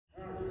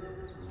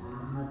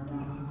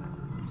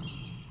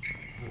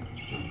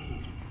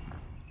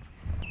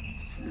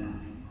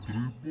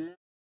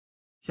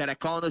Should I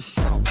call the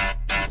show?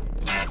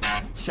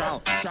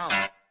 Show. Should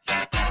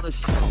I call the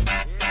show?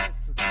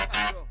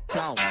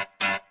 Show.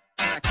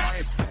 Should I call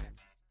it?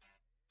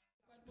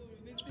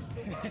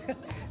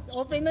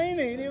 Open na yun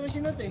eh, hindi mo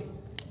sinot eh.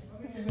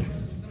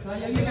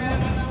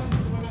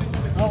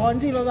 O,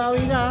 Konsi,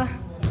 babawi ka ha.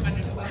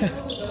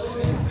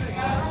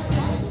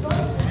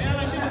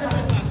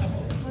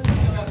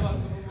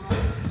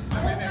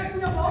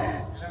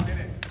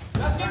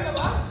 Last game na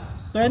ba?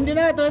 20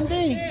 na,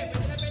 20.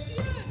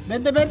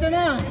 20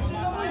 na.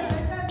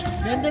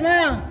 20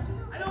 na.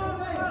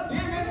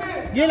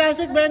 Gil,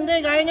 last week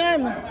 20, kaya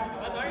nyan.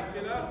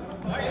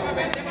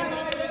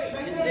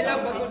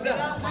 Sila bagod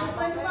na.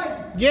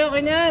 Gil,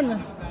 okay nyan.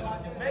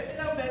 20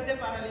 lang,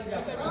 20 para liga.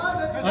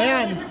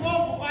 Ayan. Si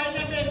Bongo, kaya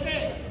niya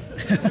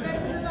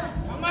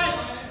 20. Mamay,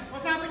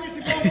 masabi niyo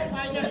si Bongo,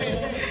 kaya niya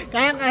 20.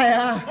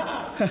 Kaya.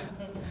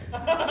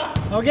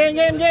 O,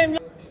 game.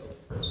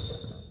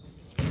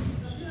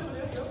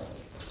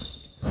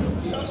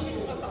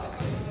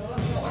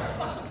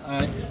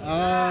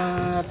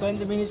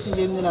 20 minutes yung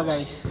game nila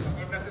guys.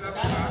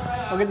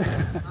 Pagod na.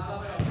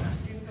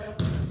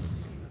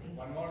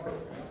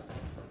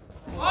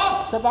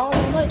 Sa pa ako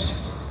naman.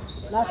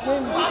 Last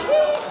game.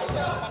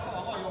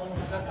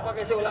 Pa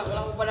kasi wala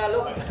ko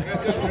panalo.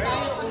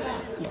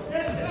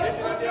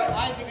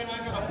 Ay, hindi ka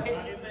naman kakapi.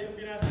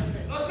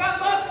 Los!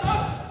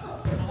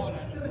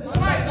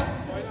 Mamay!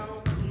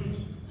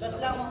 Last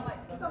lang,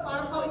 Mamay. Ito,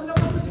 parang pagula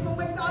pa si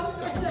Mamay sa amin.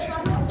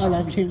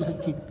 Last game.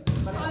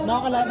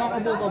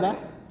 Makakabuo pa ba?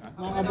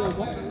 Makakabuo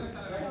pa?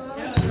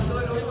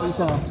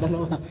 Isa,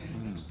 dalawa.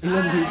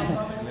 Ilan dito?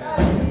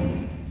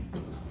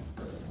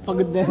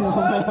 Pagod din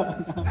ako ngayon.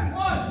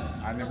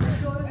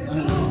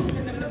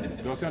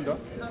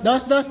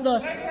 Dos. Tres.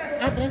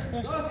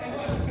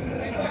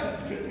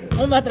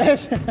 Ano ba,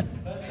 tres?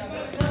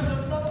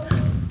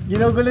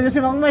 Ginugulo niya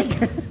si Mang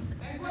Mike.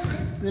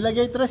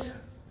 Nilagay tres.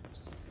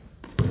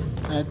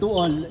 2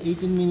 all,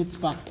 18 minutes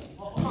pa.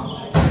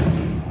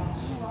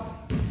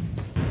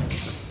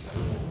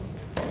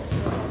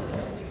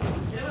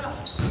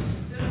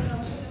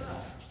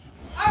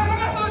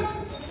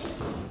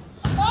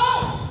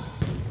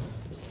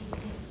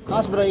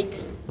 Fast break.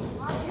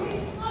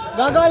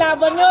 Gago,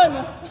 laban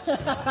yun!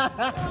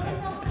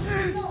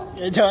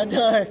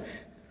 Joy.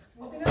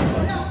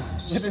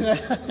 Buti na.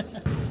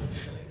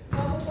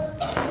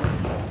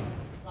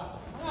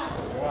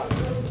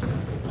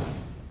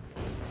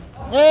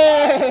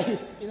 Hey!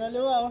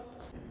 Pinaluwa oh.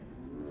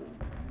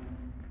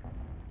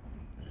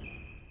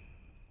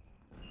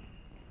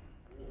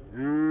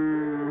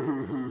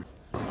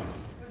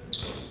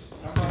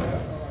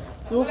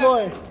 Two,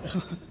 4.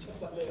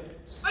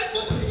 Ay,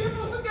 puto, sige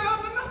po,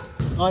 kailangan na.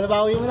 O,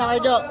 nabawi mo na kayo,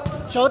 Jo.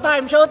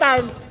 Showtime!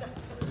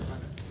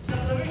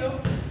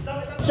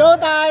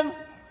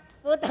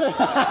 Puta!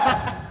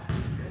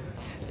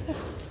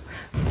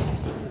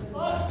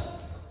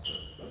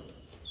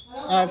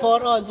 Alright,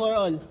 4 all.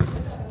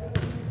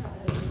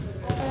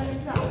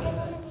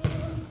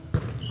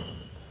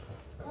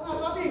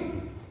 Oh,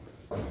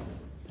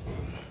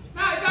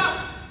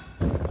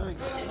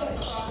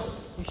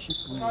 shit.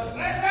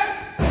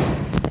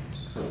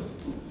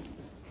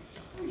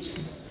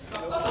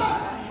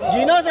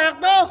 Gino,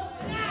 sakto!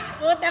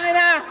 Putang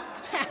ina!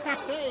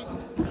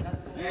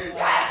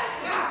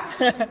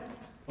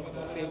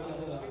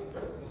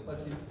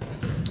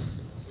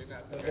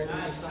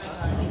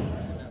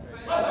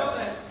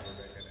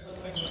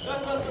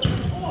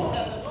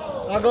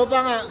 Agaw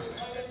pa nga.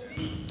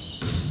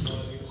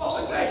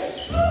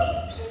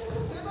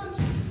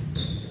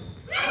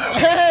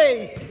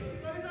 Hey!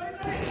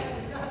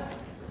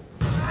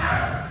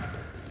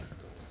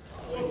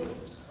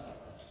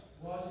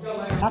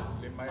 Ha?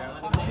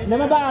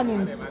 Lima ba?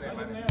 6?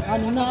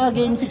 6 na,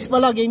 game 6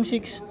 pala, game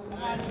 6.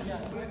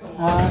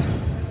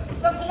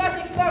 Stop sila,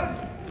 6 lang.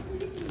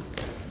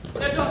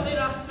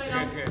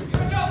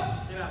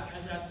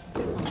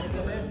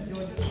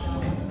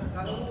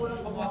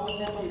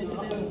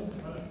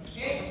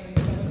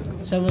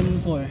 Seven,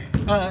 4.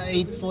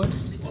 8-4.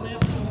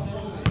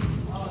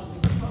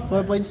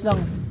 4 points lang.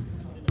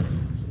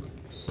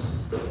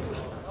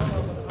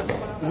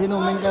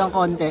 Zinumin ka lang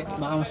konti,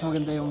 baka mas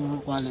maganda yung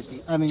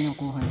quality. Yung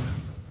kuha niya.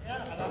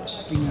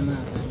 Tingnan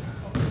natin.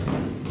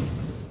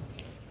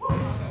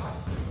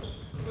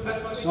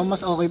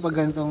 Mas okay pag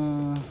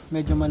ganitong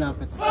medyo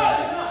malapit.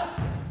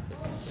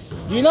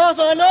 Gino,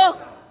 solo!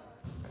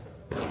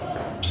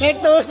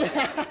 Hectus!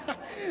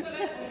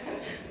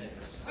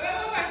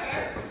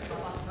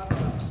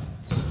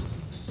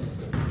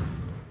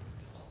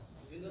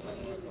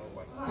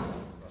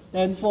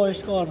 10-4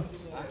 score.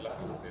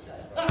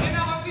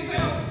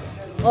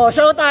 Oh,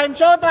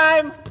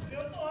 showtime!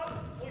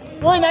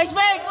 Uy, nice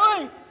fake!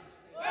 Uy!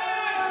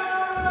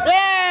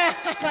 Yeah!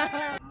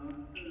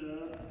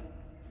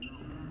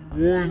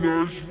 Uy,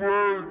 nice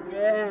fake!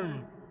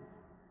 Yeah!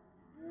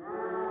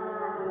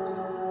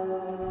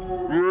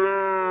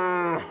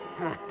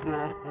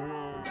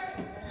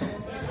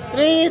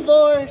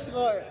 3-4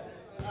 score.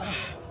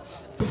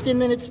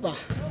 15 minutes pa.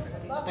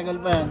 Tagal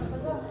pa yan.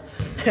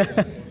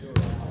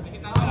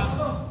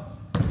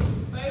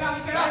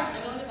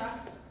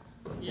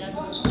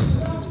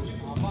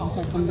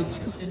 second legs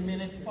ko. 10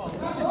 minutes pa.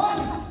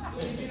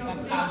 Nagtagig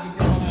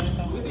yung mga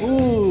ito.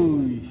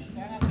 Uy!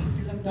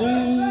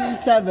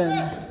 3-7.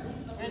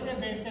 Pwede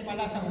 20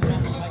 pala sa una.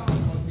 May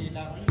konti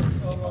lang.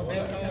 20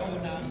 sa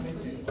una.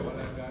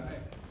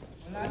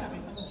 Wala na,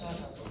 kita mo sa.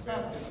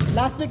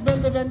 Last week,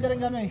 20-20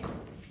 rin kami.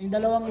 Yung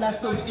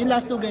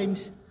last two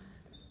games.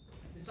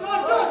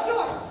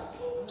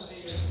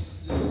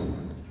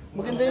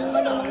 Maganda yung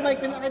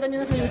Mike, pinakita niyo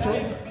na sa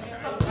YouTube.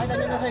 Nakita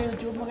niyo na sa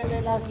YouTube, maganda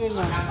yung last game.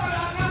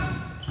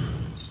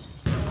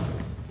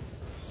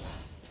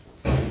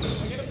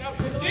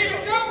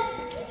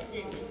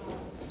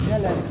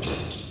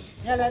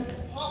 Yalan.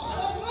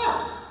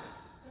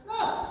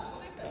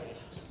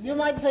 Hindi mo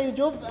makita sa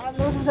YouTube? Ano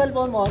sa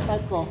cellphone mo?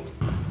 Type ko.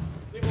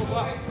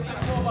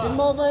 Yung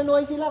MOBA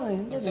NYC lang eh.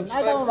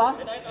 Nakita mo ba?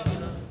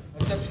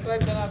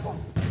 Subscribe na ako.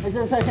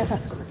 Subscribe ka na.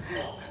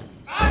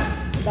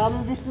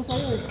 Daming gusto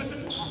sa'yo eh.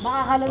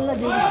 Makakalala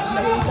din.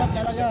 Game chat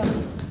talaga.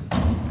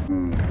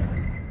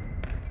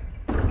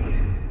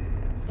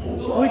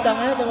 Uy,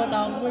 tanga yun. Diba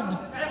tampered?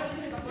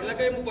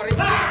 Ilagay mo pa rin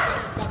yung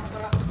spot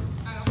para.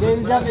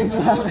 Game chat eh.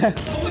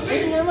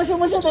 Hindi nga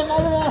masyong-masyong tayo.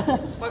 Ano ba?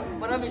 Pag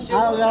maraming shoot.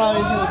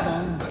 Maraming shoot.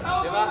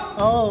 Diba?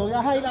 Oo,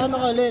 mag-high na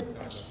ako ulit.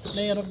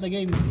 Player of the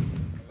game.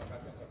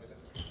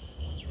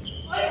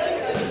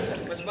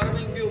 Mas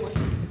maraming view, mas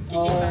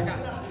kikita ka.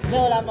 Hindi,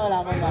 wala pa.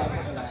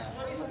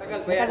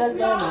 Matagal ba yan? Matagal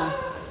pa yan eh.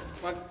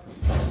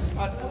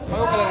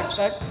 Bago ka lang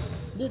nag-start?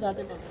 Hindi,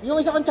 dati pa. Yung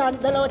isa kong channel,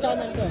 dalawa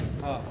channel ko eh.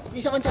 Oo. Yung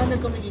isa kong channel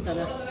kumikita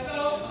na.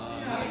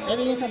 Ito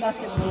yung sa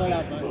basketball, wala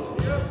pa.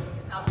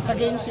 Sa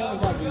games yung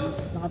isa, games.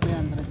 Naka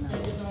 300 na.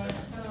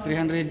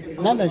 $300?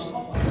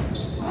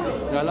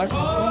 Dollars?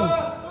 Oo.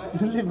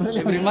 Libre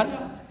lang. Every month?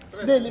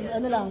 Hindi,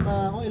 ano lang,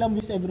 kung ilang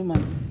views every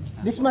month.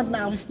 This month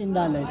na ako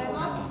 $15.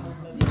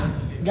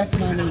 Gas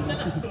money ba?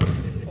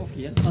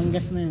 Okay yan. Pang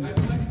gas na yun.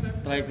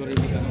 Try ko rin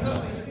yung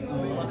ano.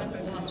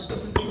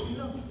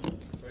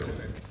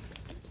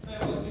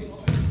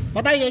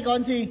 Patay kay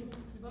Konsi.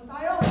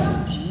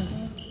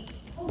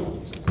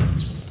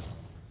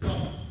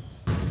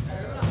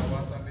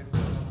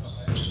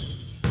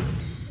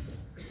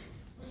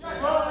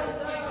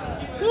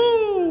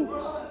 Woo!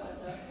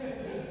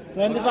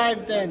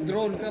 25-10.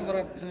 Drone ka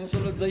para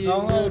sinusunod sa'yo Oo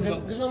yung nga, drone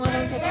ba? gusto nga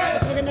lang sa taas.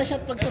 Mas maganda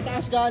shot pag sa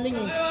taas galing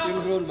eh. Yung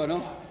drone ba, no?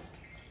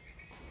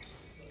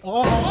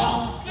 Oo,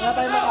 wala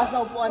tayong mataas na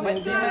upuan eh.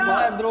 May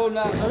mga drone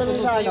na Alam mo susunod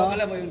sa sa'yo. ano?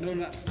 Alam mo yung drone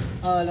na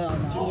Oo, wala.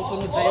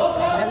 sumusunod sa'yo.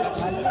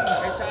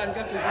 Kahit saan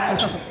ka,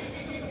 susunod.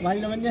 Mahal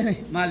naman yan eh.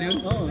 Mahal yun?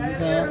 Oo,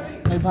 sa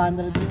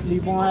 500,000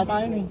 nga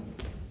tayo eh.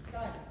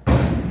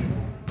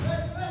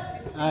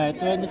 Alright,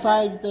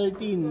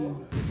 25-13.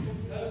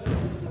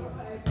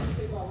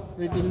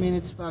 13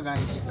 minutes pa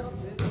guys.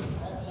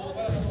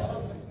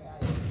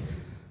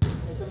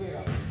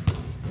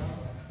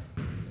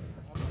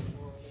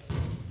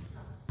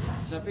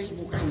 Sa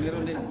Facebook rin,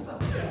 meron din.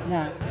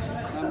 Na,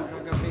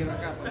 Makakapira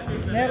ka.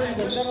 meron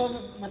din, pero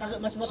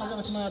mas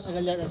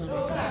matagal yata sa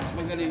Facebook. Mas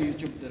magaling yung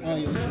YouTube Oh, talaga.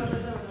 yun.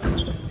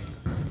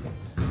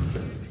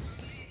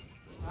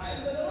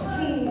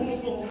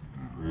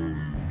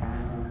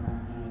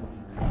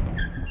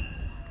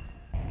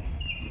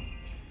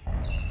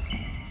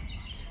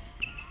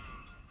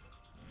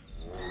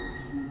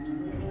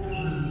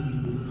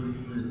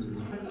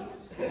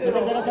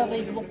 Maganda na sa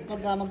Facebook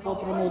pagka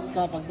magpo-promote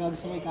ka, pagka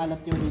gusto mo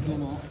ikalat yung video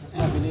mo,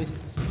 mabilis.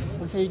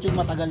 Pag sa YouTube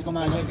matagal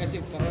kumalat.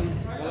 Kasi parang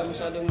wala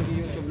masyadong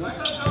YouTube, no?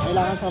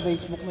 Kailangan sa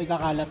Facebook mo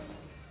ikakalat.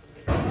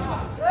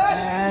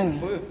 Ayan.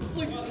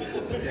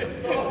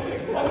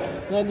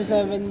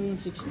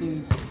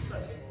 27-16.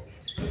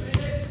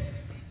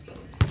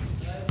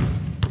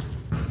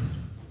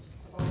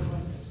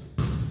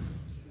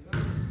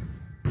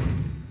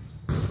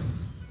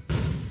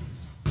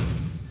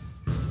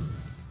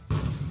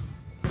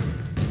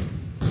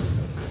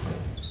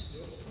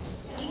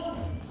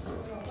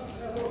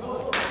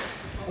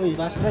 Uy,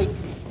 fast break.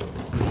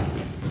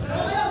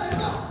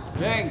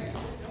 Bang!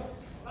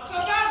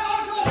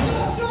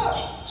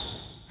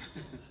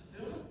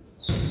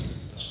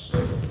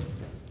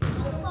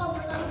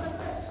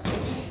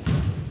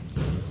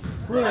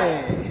 Uy.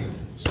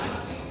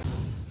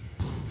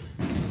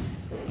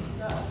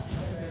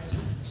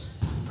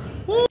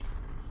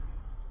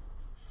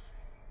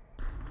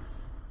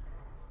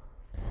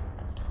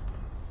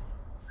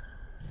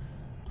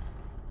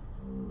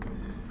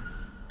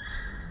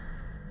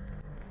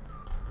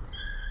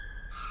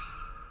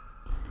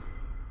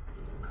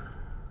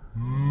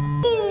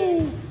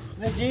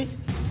 Nice G.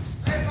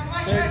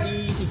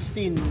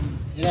 30-16.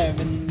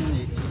 11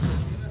 minutes.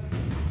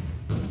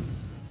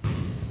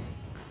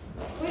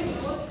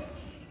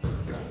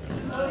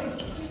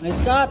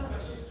 Nice cut.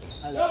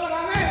 Hello.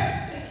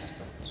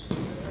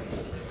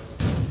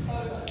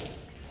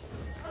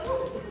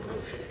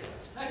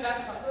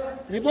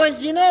 3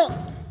 points, Gino.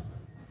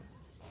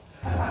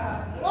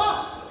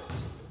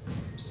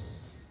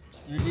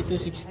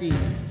 32-16.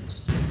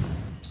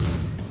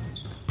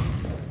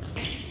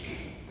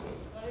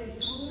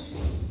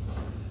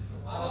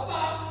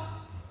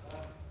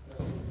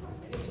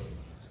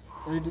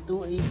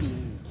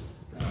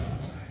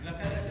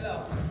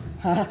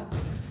 Ha?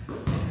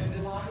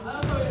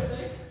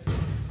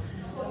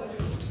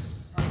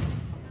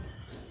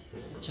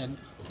 Diyan.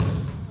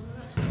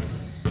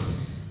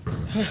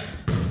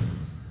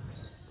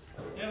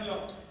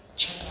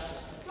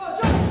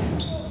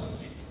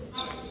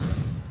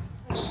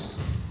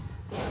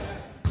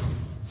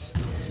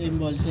 Same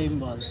ball, same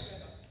ball.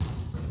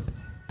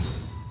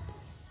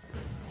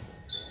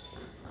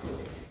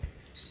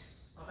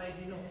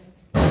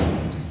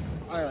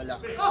 Ay, wala.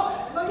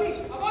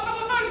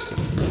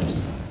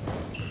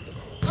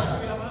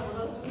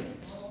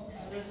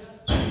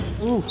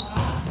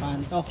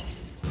 Panto.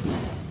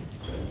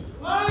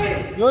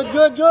 Good,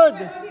 good, good.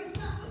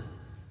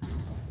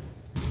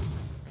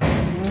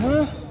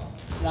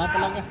 Wala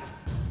talaga.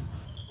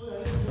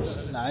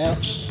 Layo.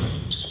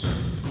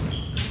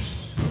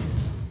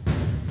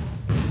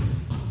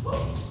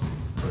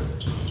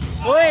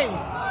 Uy!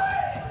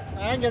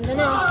 Ayan, ganda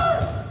na.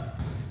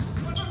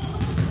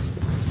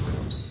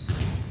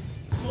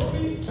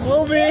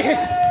 Movie!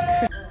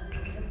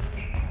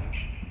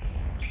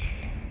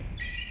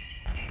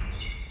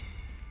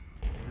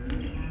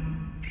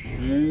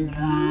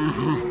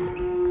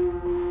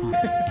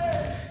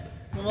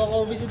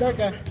 Kumakaubi si Dark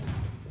ah.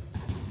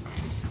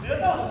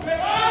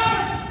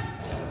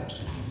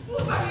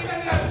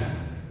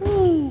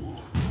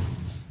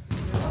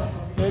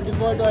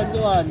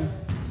 34-21.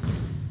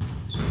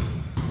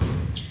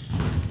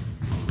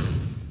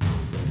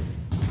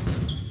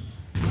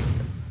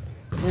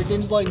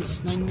 13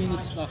 points, 9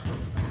 minutes pa.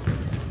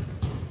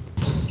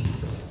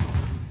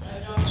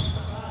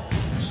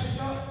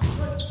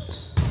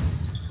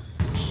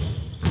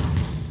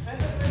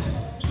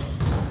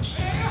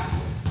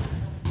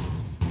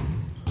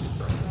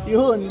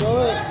 Yun,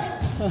 gawin.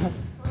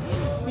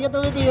 Hindi ka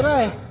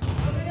tumitira eh.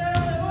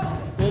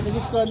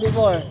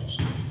 36-24.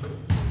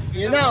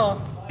 Yun na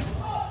oh.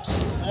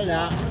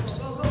 Wala.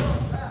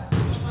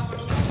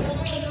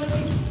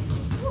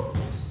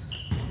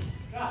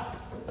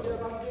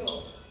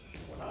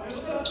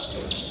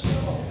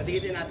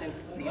 Digitin natin.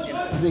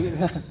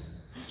 Digitin natin.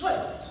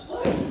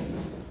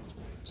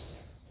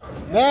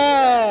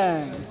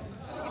 Bang!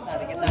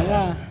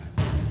 Wala.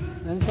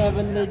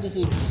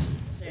 7:36.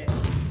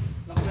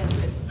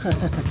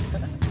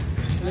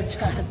 Good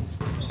shot.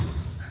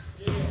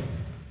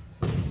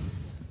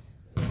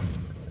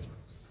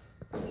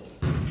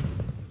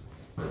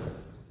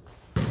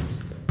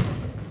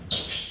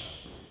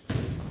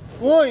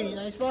 Uy,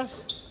 nice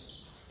pass.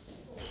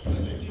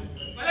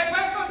 Balik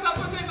ko,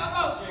 tapos sa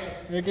ibabaw.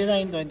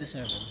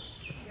 39-27.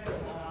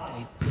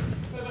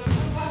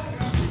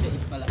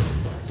 8 pala.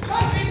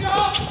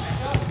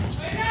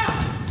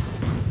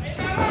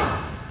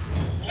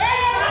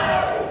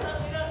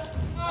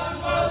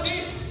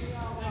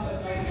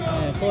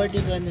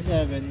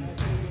 40-27.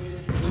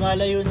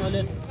 Lumalayo na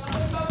ulit.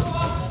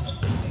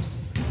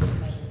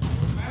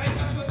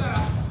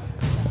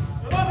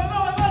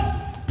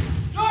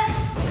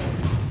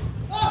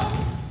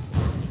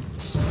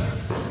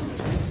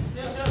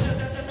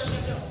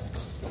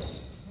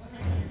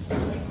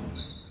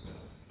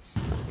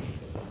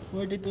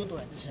 Forty-two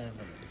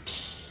 27.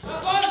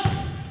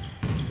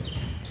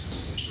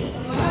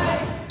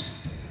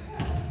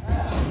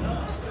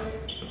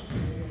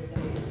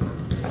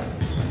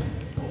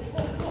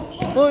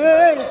 Oh,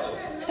 hey!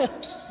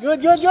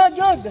 Good, good, good,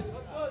 good!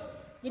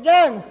 Good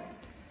dyan!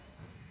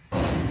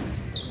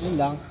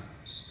 Yun lang.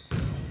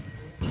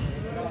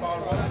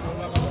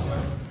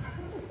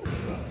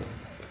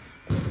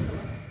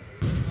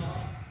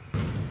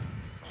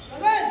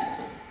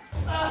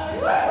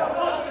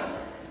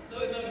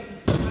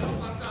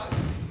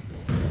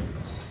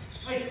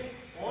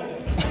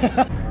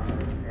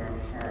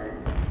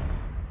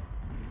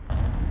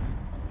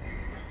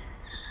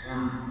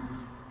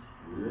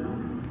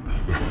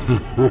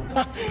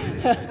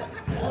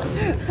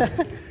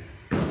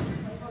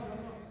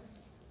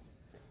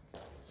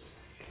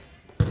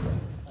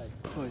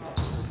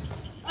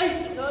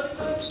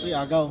 Uy,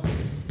 agaw.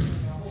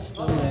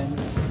 Stolen.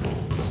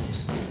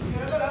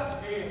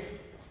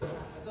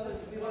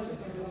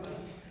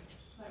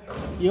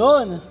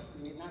 Yun.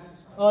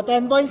 Oh,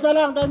 10 points na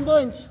lang, 10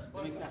 points.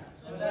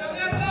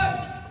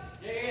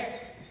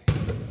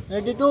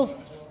 32.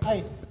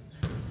 Ay.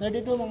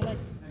 32 mang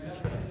like.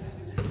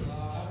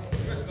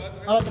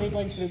 Oh, 3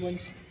 points, 3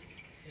 points.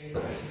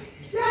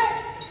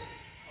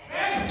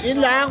 Yun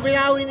lang,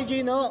 pinawi ni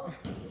Gino.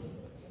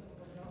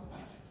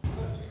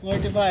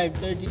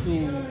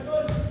 45-32.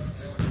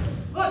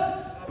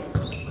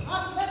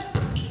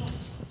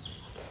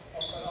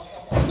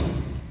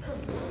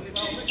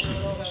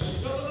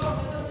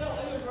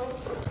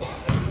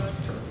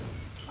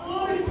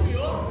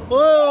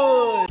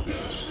 Uy!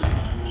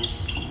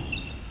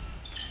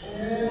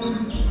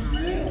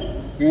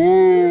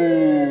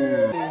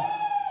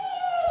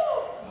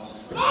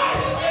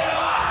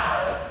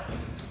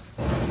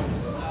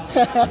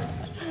 Haha.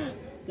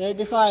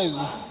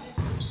 35.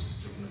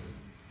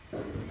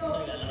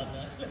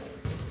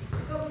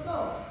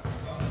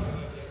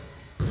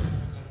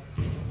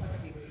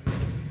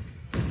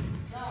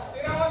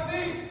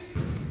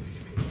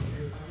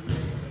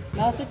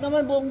 Last week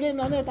naman, buong game,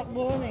 ano eh,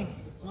 takbo ko na eh.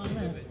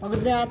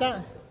 Pagod na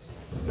yata.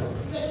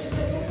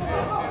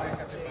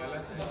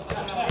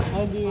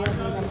 Oh, hindi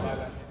yata naman.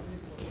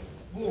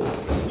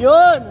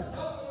 Yun!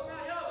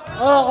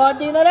 Oh,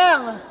 konti na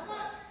lang.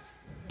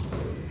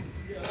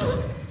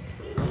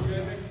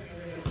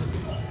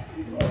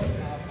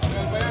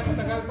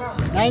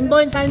 Nine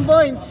points, 9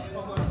 points.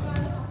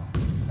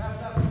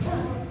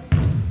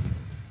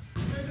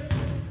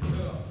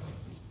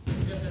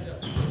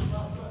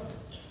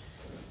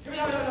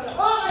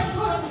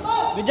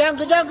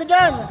 Good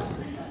dyan.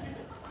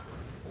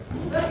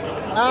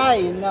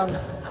 Ay, yun lang.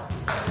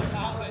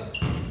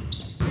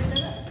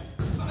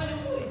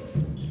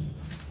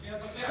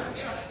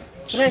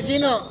 Tres,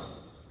 Gino.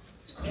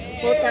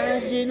 Putang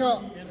ina si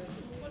Gino.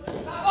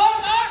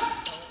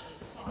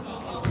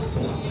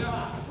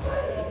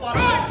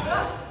 Relax.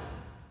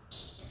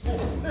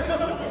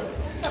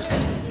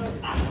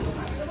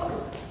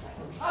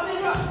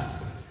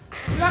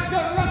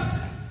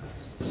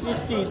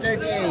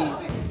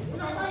 50-38.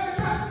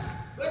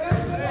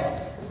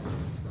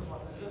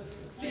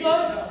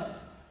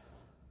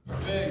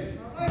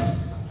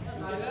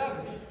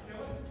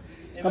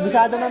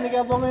 Kabisado na ni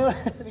Gabong yun.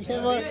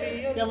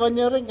 Gabong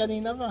nyo rin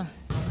kanina pa.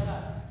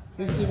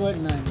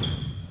 54-9.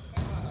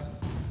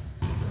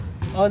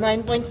 Oh,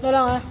 9 points na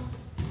lang ha.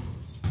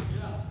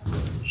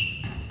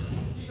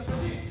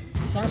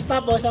 Isang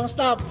stop oh, isang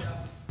stop.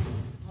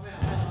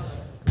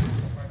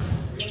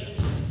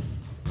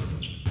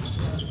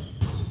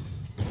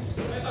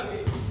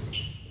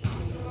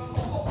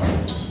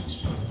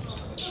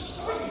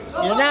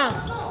 Yan na.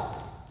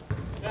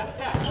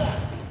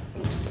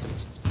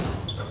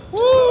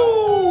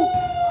 Woo!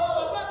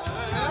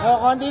 Oh,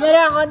 konti na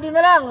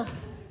lang.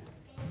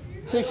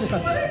 6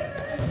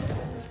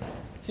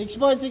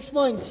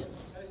 points.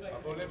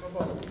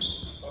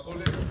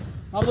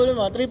 Habulin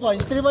mo, 3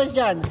 points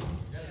dyan.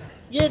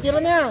 Sige, tira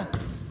na.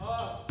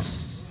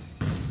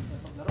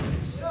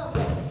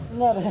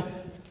 Nara.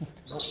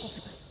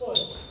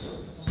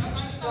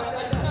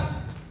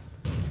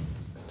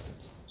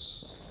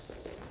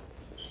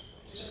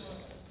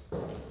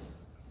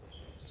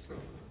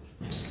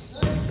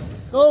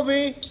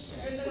 Kobe.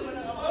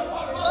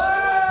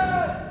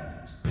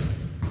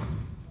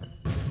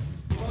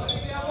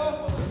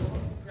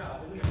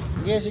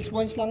 Sige, 6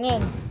 points lang yan.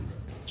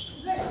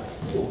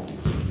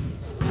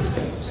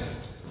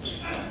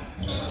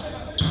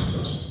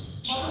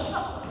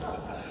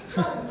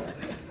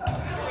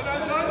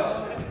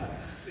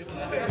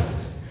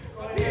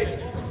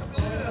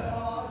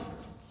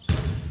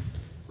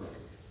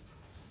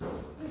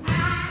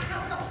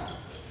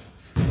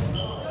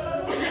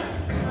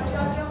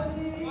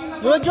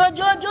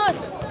 Good.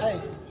 Ay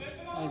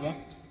ba?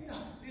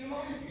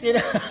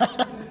 Sino?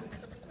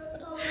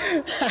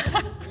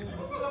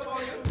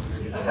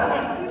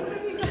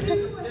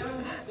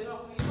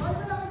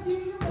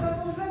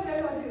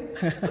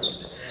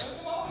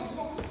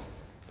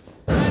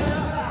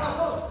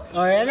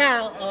 Oh, yan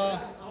na.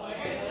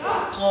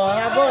 Oh,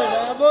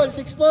 habol.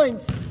 6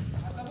 points.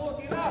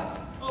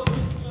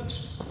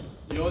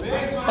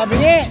 Tabi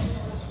niya.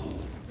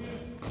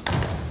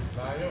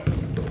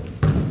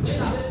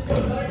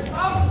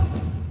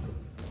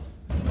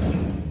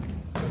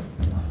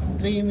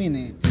 3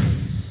 minutes.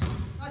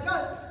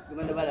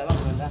 Gumanda ba naman?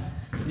 Gumanda?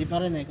 Hindi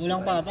pa rin eh. Kulang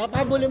pa.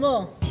 Papabuli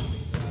mo.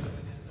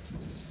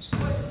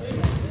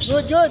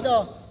 Good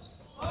oh.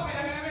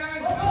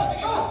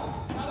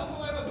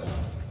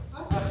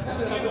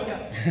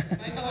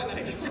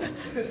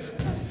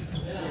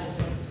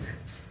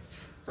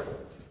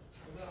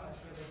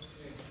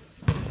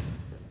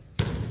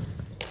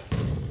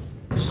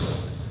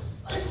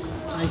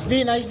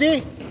 Nice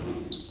D.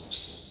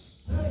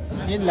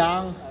 Yun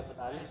lang.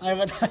 Ay,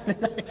 patalo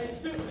na.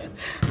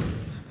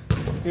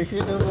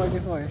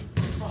 52-44.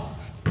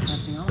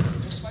 Catching out.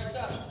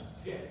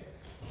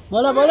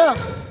 Bola.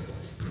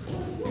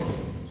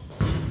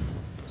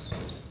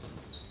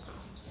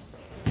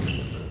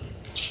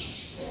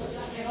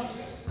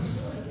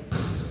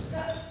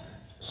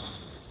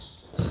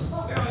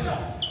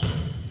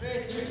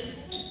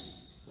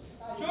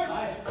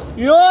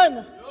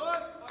 Yun!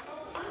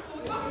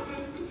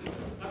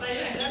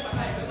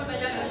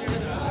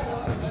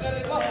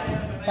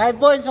 Five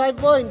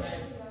points.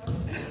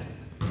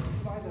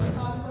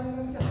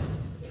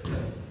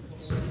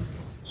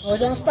 O,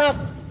 isang stop.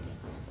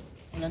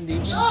 Walang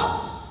defense.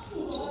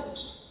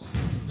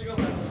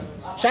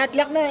 Shot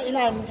clock na.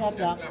 Ilan? Shot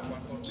clock?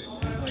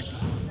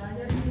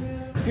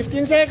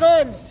 15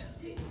 seconds.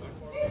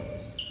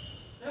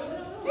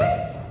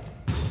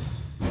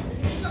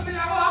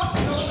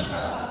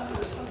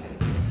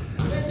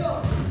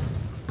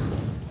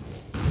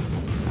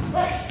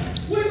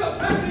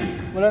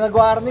 Wala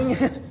nag-warning.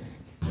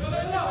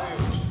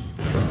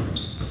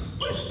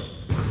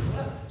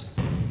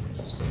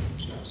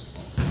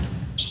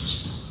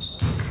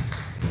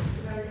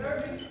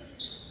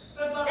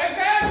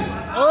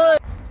 Oy!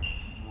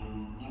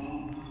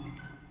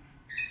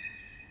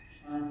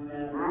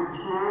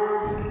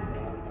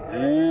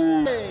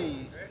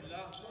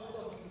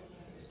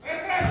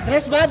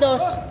 Tres ba? Dos?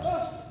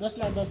 Dos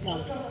lang. Defense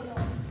tayo!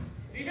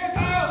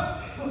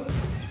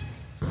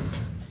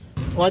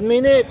 1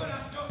 minute.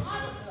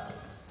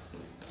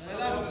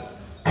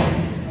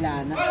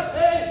 Wala na.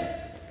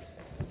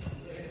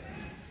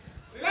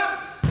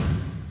 Relax!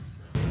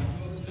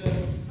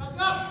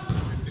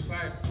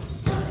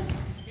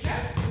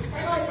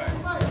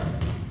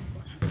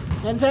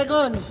 10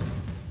 seconds.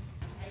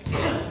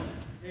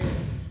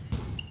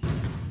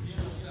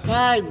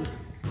 5,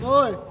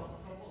 4.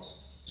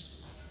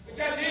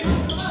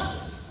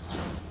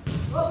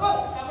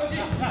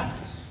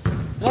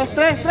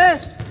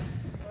 Tres.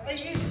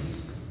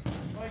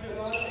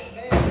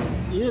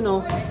 Yun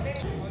o.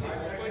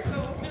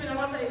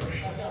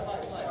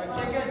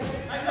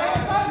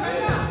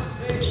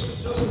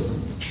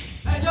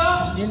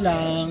 Yun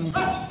lang.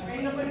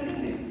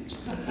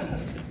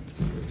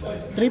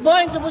 3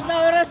 points. Supos na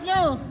oras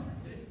nyo.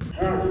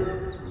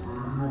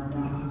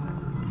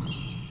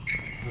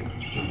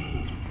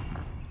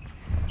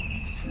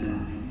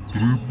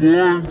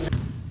 Points.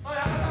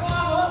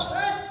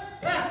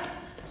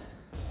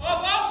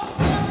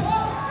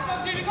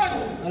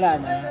 Wala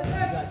na.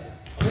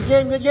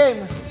 Good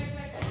game.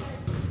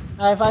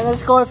 Ay, final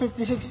score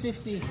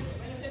 56-50.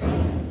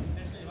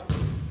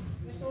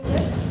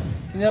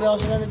 Tinira ko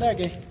siya na ni Dark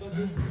eh.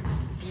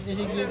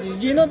 56-50.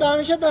 Gino,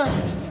 dami shot ah.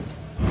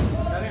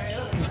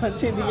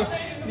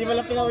 Hindi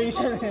pala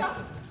pinawisan eh.